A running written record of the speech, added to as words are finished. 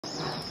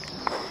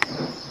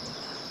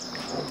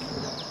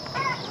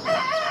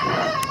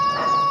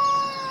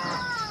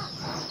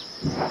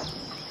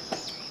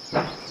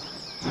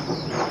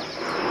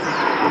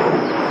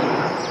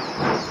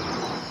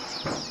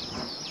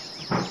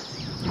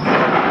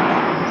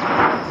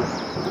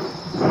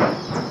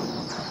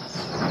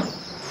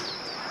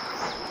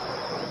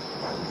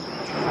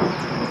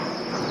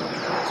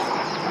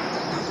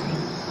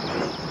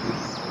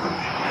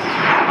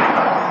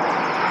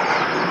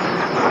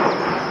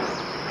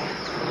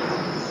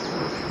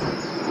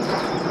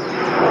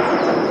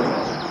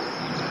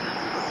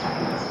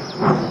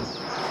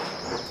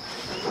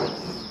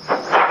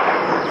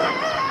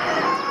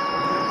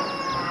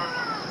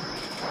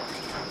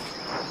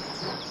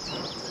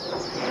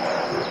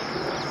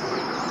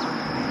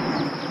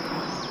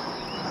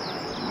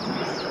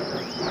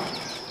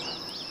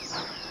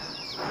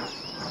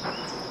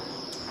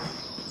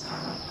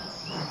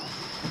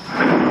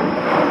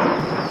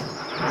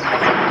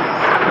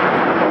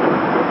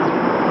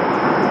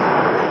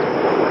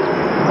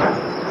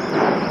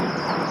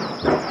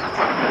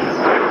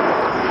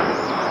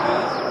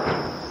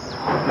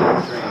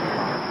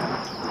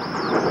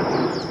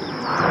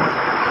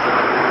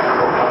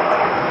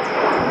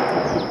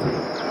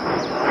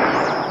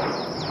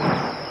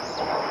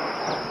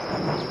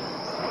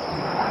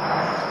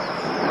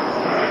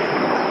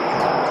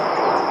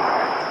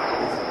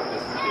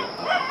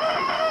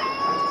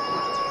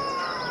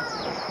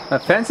The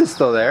fence is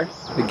still there.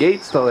 The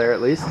gate's still there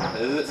at least.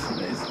 Is it?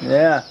 Amazing.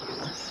 Yeah.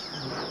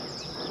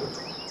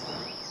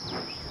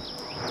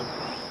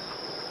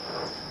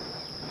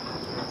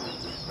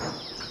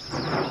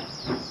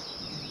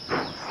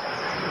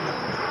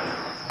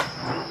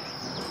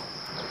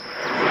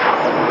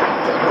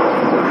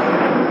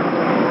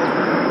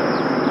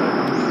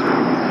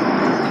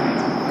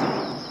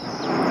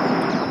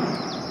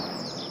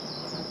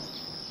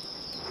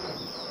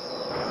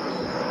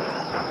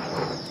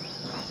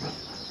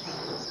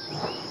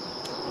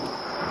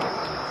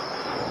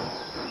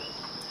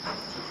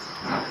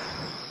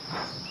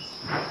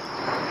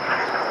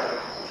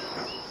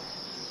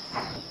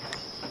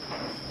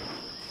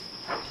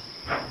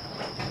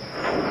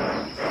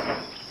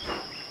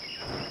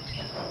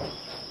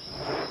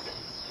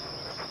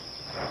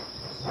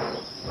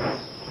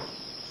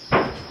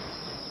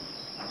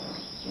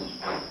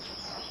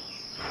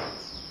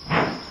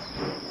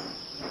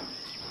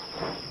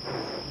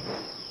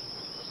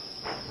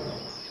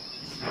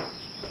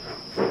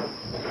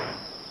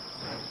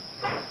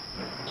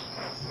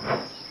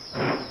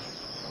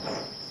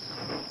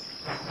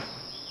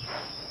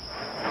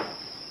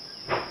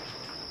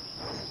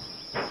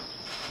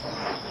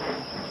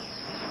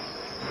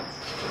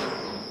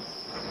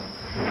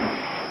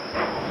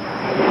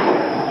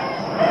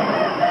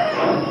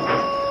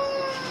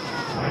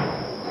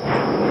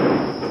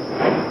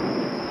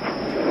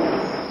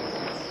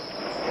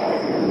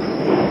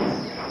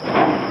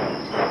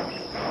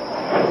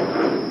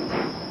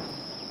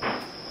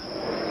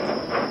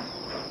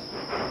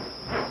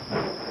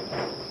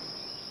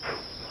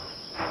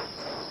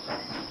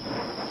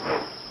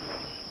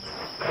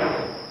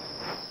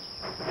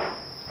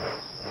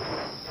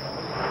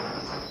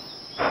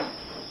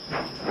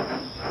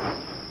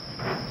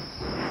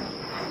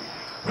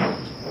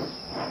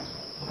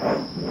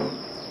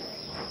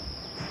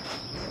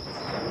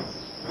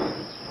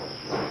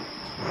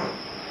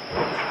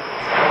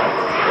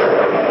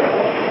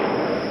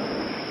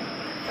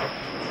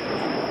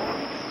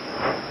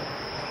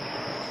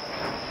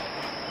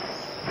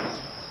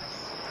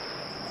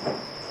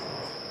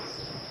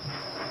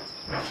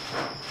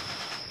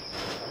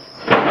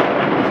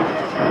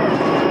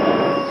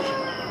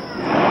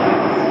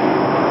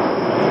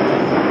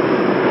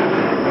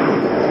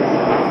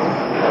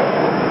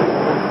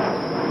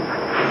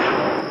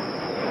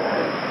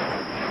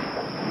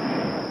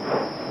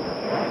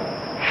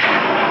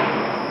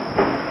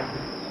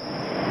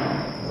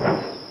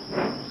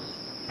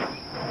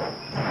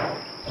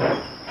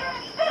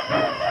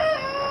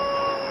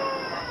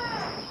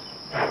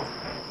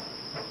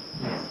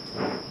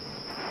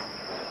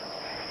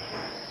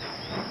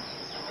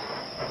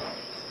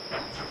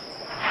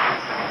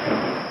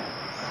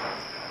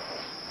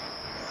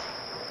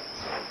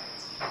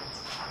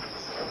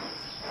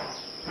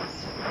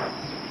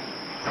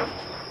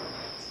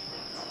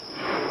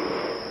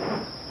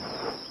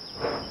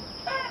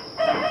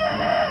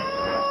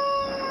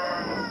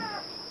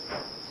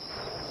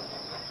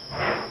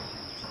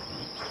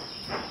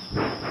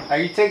 Are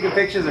you taking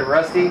pictures of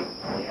Rusty?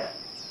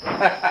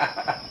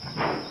 Yeah.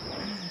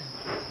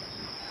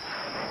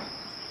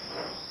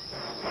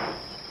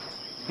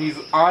 He's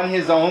on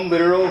his own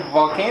literal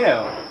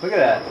volcano. Look at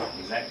that.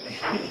 Exactly.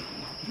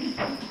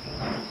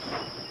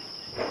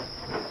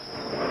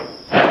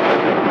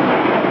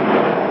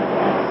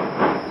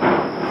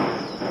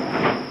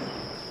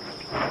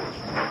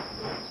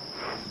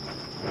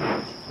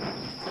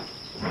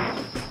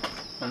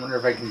 I wonder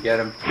if I can get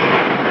him.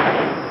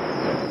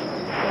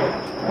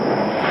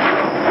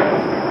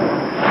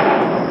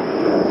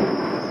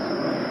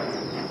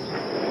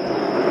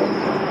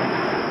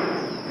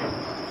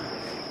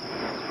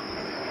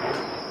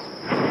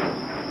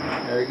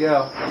 There we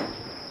go.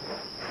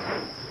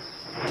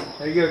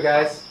 There you go,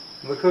 guys.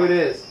 Look who it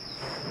is.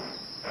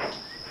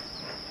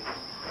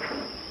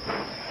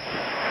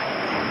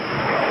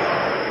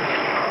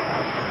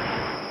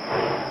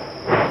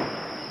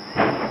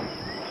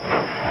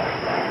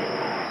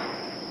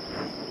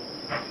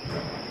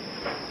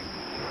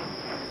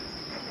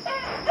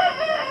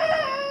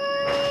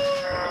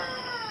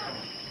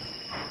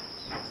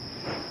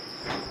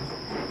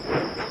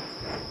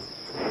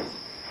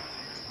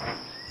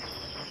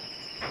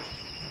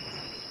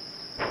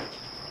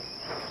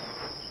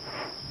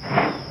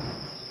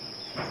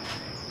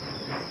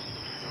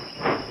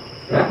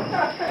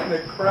 The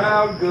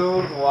crowd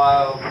goes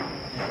wild.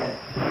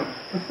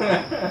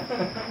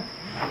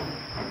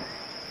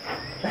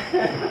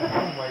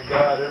 Oh my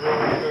god,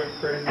 everyone's going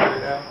crazy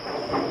right now.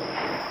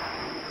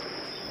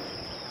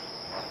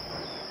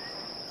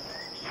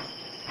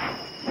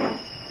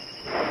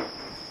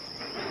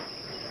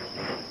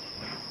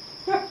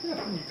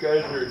 You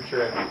guys are a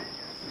trip.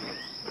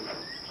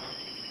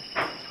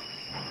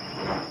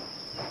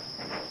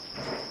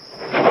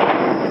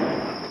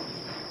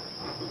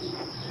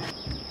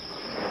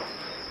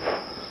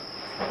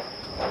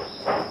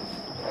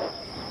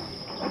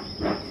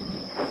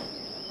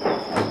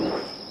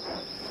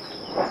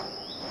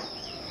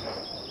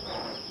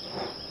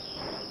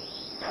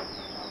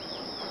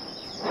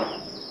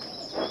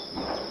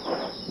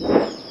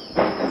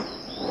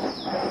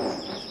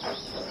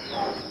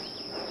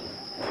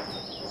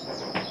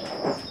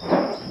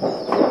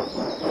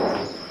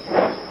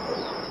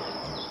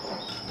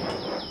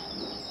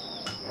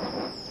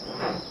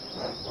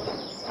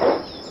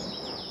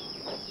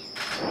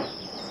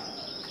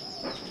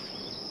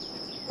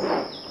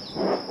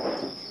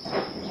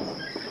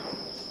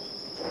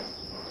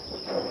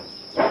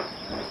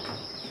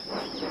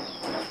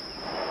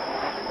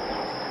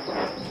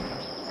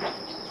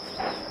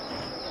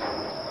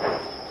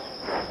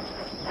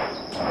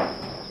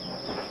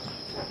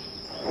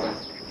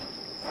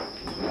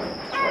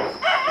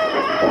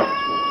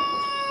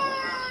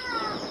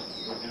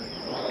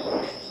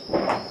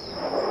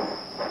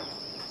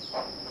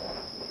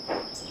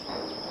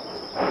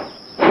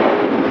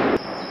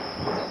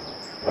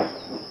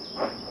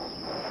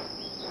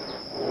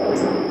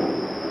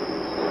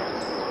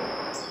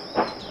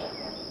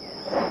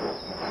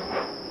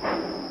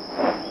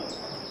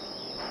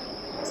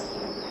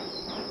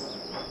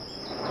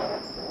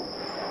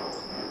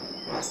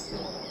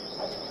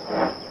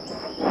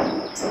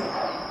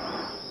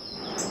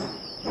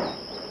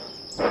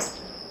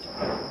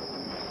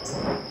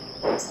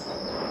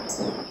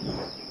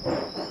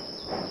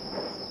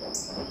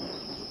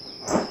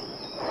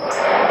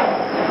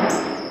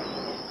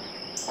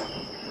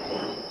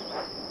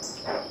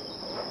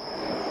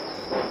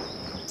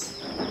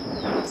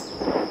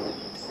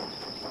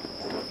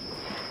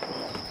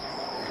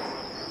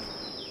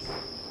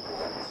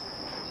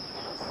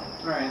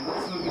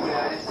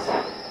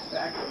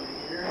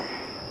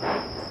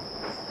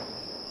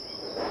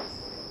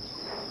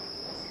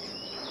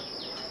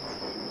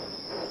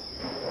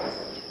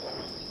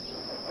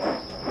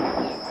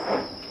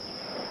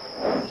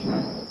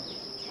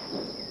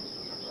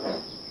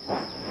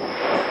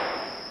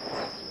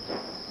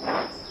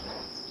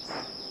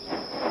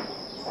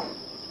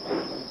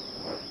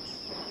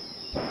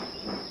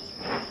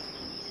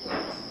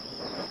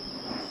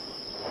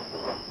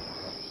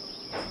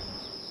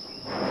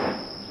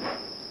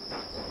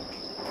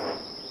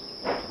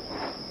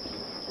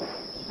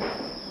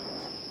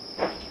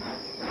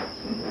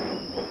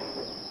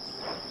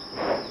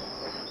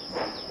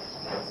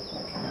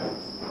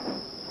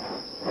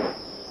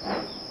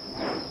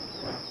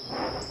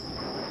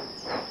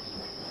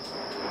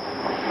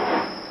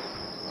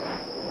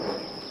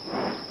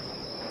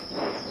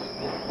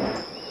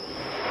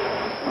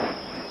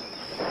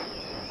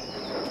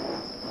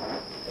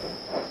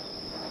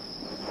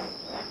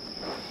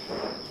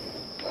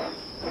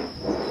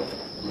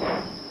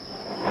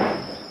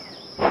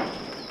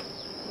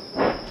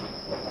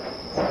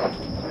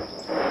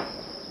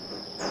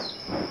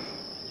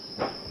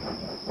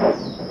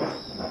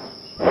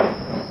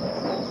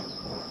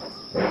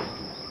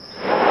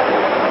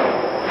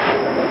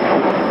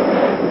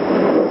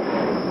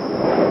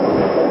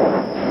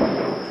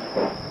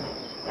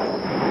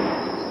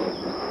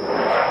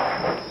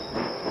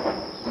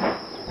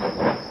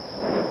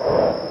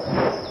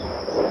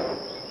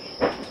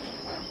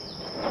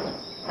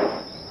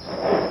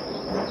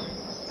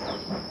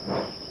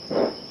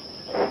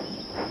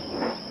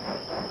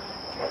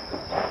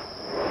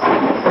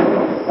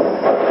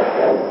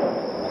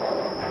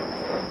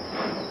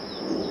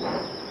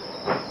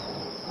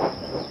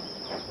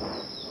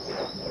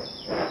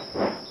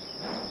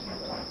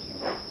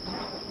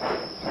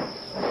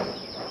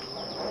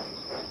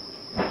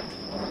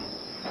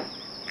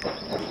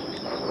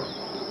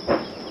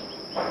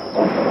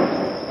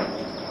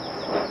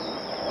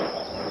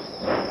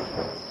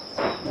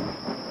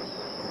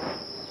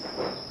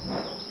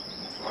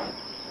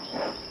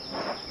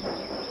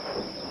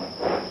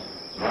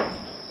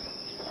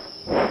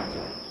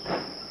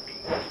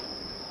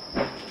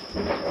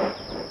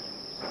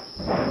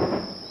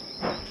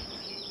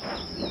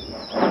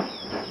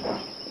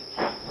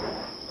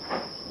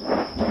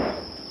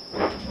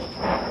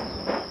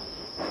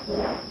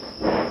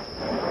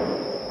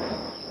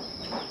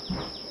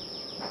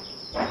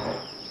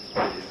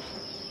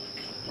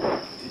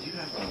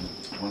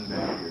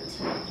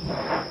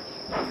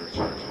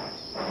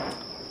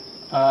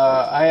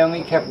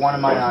 only kept one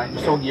of mine on.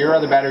 So your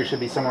other battery should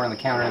be somewhere on the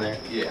counter there.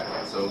 Yeah.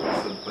 So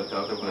but the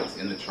other one that's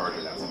in the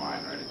charger, that's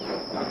mine,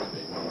 right? Not the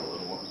big one, the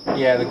little one.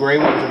 Yeah, the gray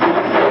ones are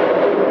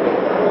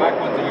mine. Black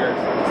ones are yours.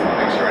 Just to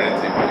make sure I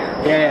didn't take one of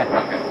yours.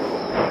 Yeah. Okay. Cool.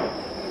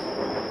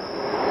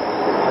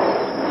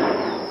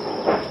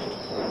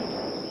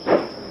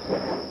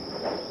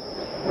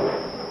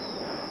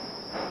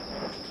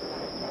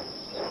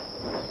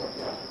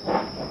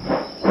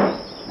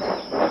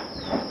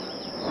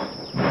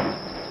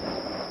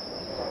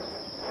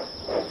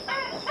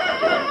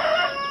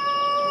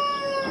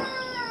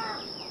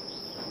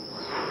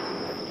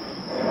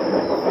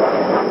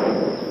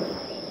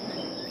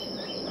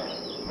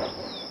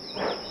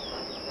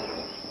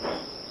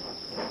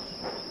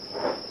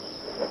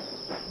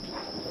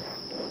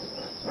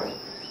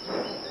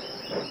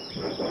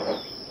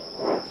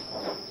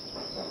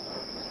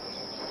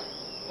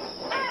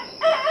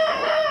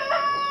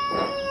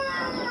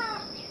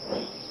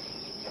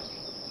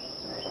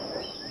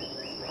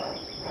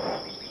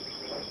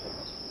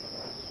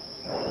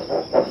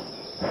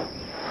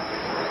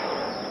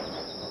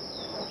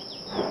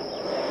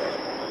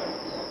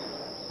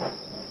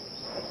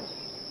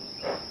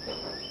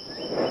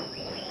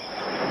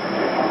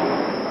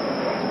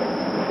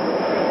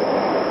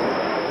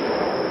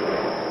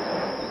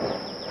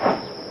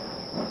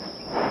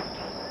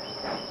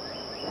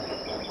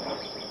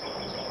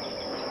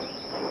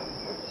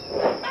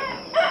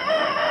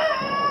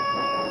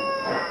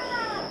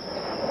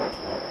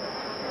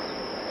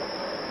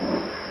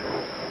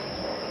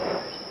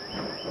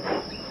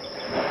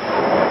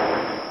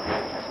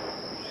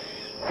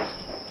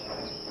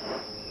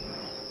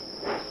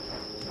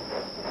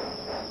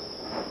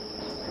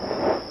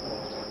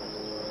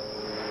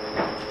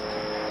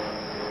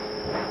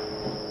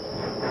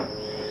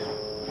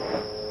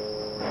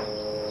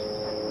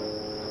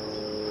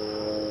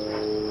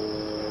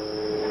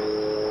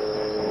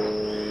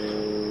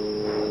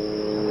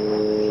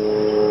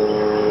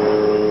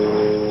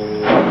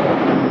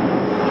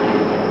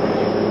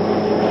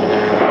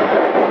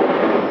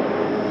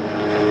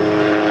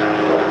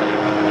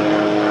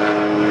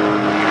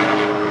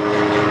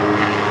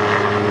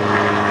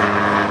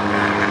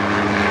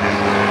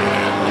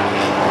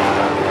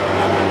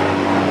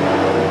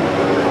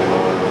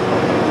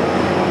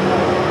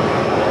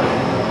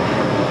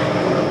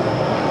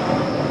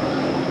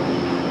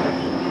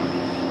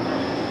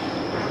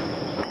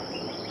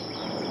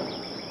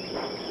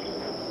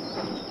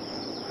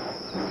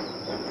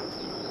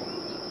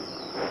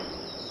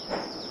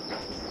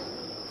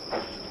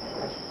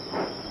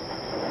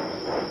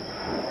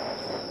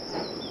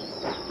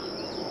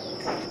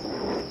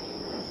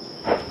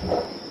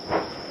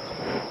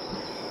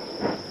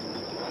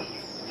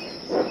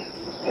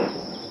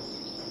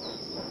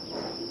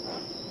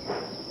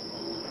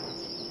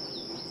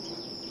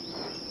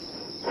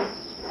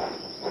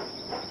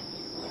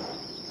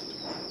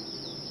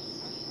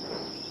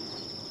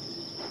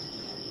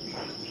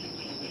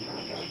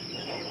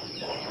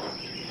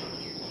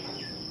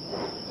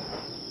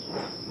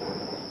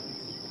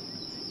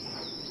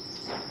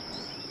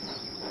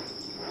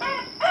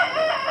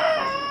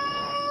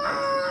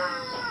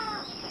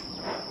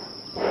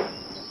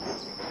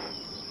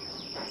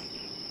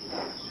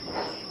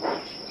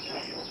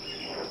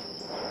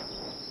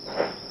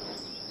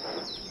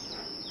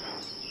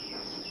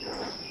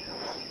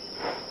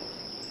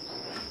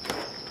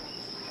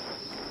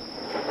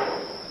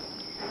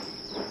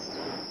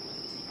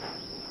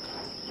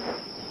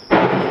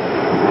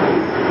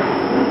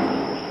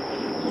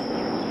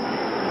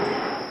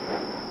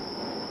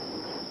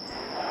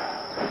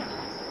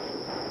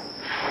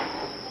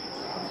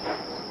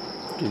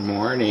 Good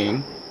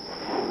morning.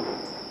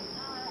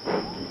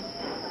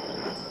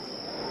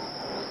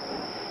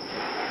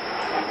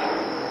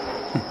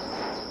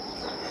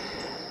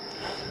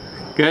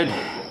 Good,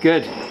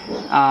 good.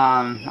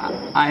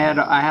 I had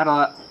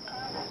a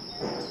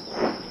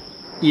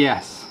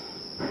yes.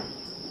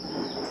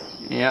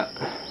 Yep.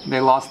 They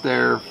lost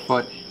their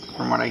foot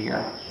from what I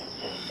hear.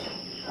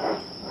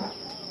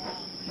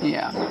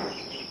 Yeah.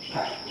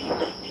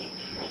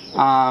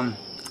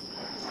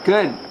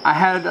 Good. I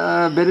had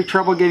a bit of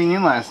trouble getting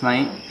in last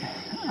night.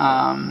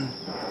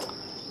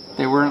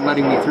 They weren't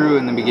letting me through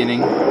in the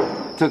beginning.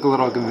 It took a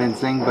little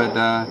convincing, but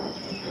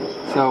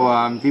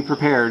so be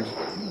prepared.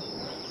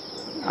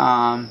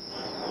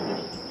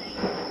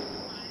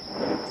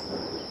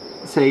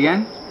 Say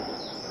again?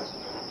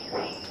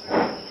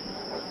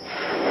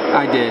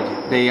 I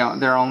did.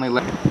 They're only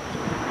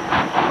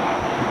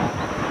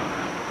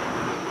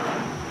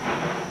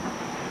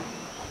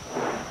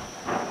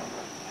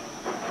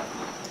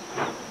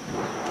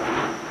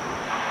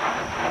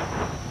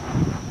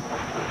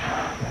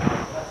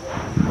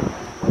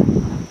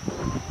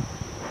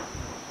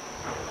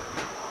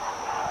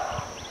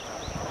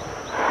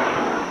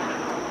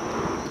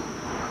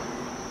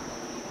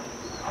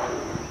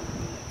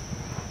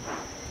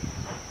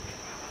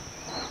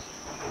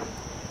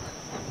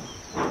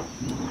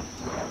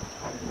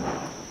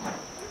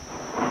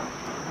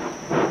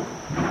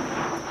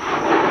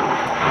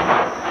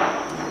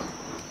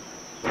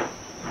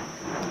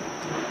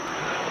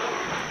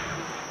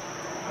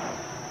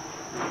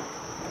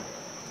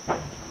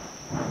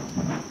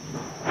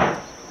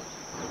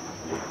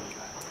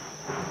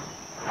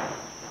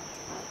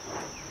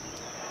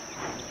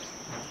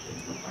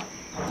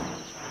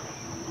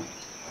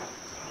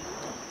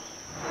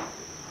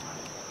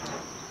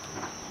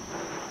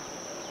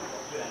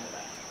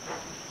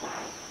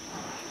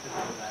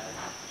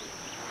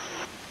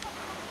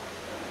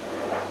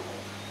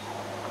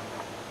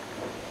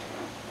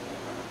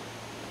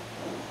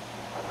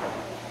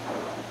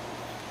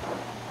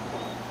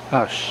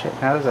Oh shit,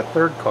 now there's a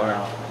third car.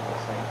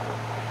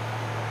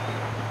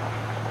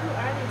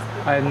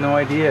 I have no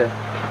idea.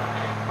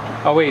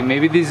 Oh wait,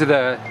 maybe these are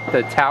the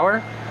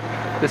tower?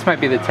 This might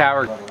be the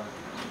tower. You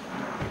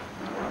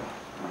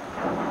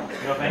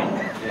okay?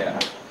 Yeah.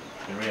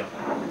 Been real.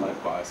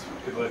 Likewise.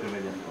 Good working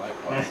with you.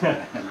 Likewise.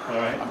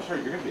 Alright. I'm sure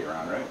you're gonna be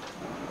around, right?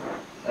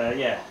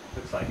 Yeah,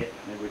 looks like it.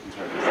 Maybe we can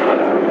try this.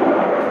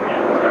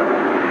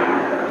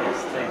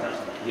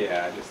 Yeah.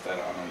 Yeah, I don't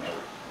know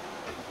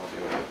if I'll be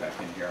able to get back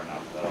in here or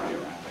not, but I'll be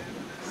around.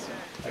 So.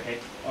 Okay.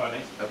 Alright,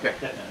 mate. Okay.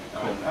 Definitely.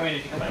 Cool. I mean,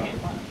 if you come back in,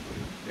 fine.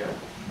 Yeah.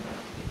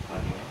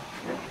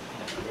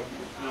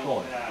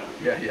 Cool.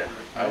 Yeah.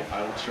 I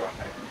will try.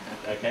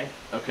 Okay.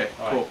 Okay.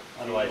 All right. Cool.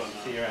 Otherwise,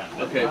 see you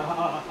around. Okay.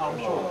 I'm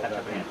sure we'll catch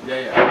up again.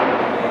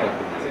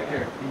 Yeah. Take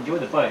care. Enjoy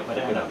the boat, but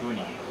I'm not doing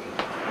it.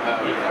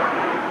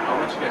 Yeah. I'll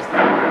let you guys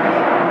know.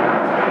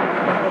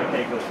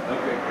 Okay, good.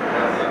 Okay.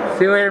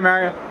 See you later,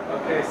 Mario.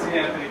 Okay. See you,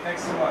 Anthony.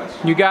 Thanks so much.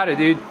 You got it,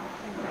 dude.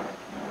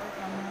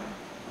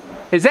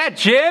 Is that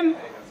Jim?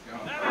 Hey,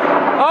 how's it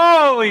going?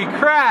 Holy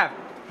crap!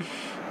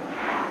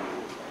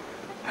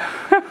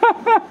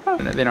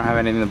 They don't have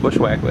anything to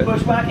bushwhack with.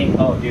 Bushwhacking?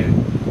 Oh, dude.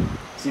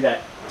 See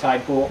that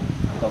tide pool?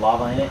 The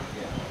lava in it?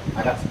 Yeah.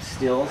 I got some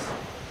stills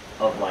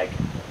of like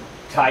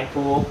tide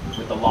pool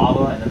with the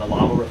lava and then the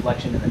lava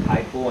reflection in the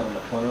tide pool and then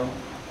the plume.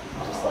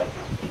 Just like,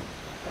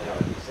 that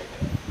would be sick.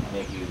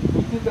 Make you.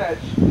 Who took that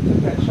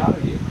shot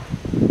of you?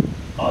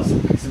 Oh,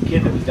 some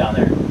kid that was down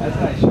there. That's a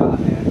nice shot,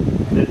 man.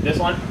 This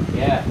one?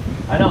 Yeah.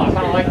 I know, I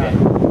kind of liked it.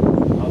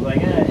 I was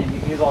like, and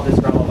he was all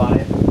disgruntled about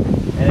it.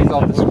 And he's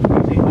all disgruntled.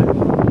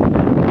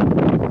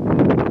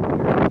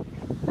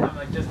 I'm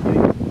like, just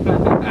kidding.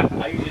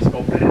 I usually just go,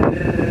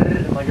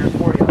 I'm like, there's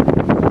 40 of them.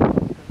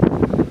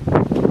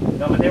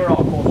 No, but they were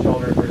all cold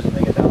shoulder first when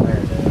they get down there.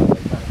 And then I was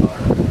like, trying to call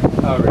her.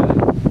 Oh, really?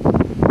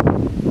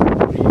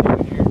 What are you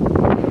doing here?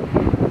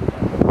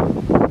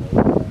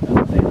 That's what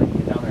I'm saying, like, you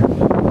get down there.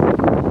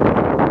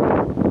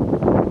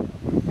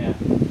 Yeah.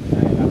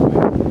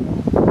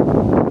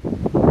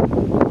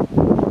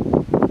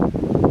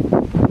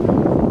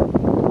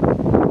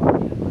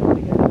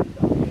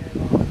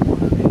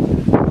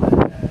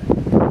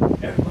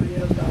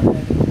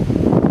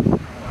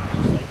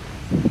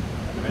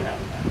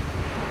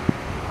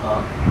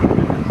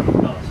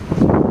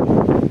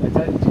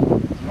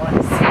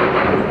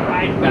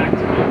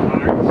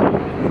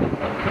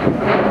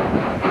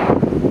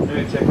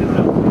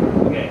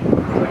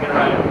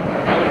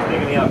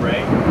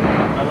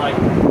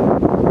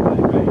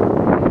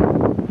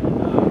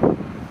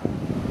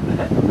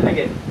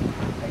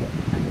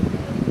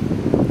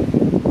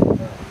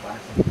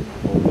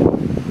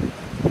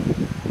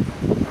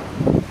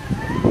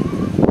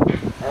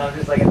 I'm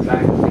just like in the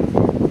back.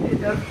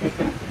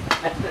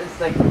 It's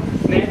like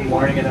late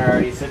morning and they're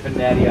already sipping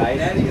natty ice.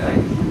 Natty ice.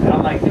 And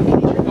I'm like, dude, can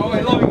you drink? Oh, I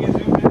love it. You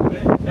zoomed in with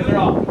it. And they're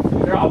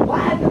all,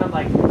 what? And I'm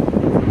like,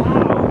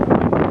 wow.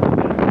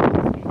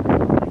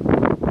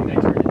 I think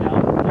I turned it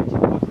down. Like 2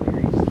 bucks later,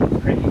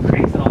 he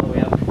cranks it all the way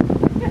up.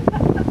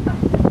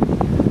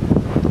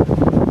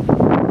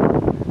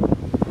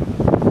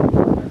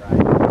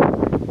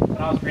 But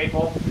I was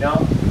grateful, you know. I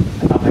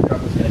thought my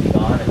truck was going to be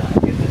gone, and I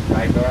get this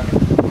ride car.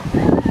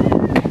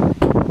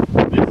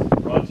 This is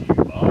brought to you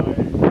by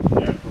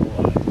Natural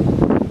Life.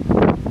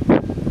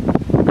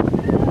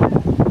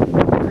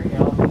 Bring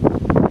out. If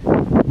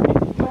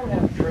you don't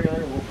have a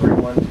trailer, we'll bring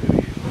one to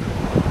you.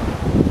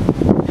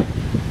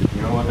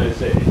 You know what they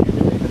say? You can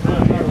take the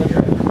time here.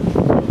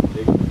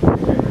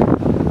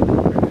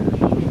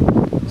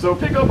 So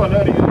pick up on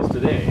ideas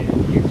today.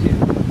 YouTube.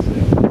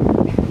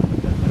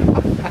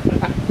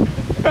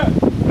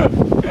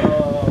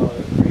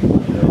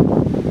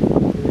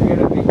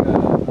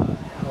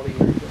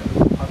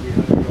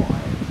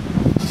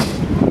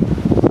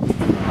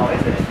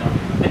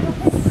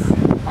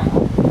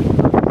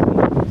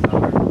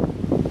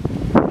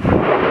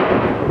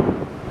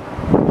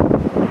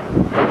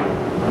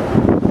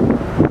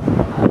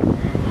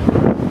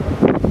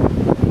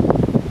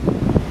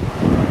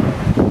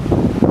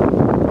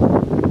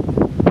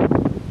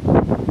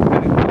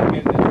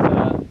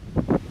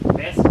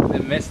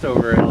 Mist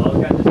over it. Those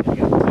guys just gonna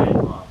get the sand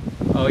off.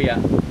 Oh yeah.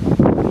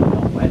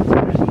 Wet,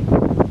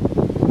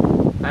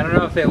 I don't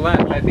know if they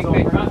left. I think so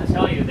they. I forgot to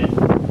tell you that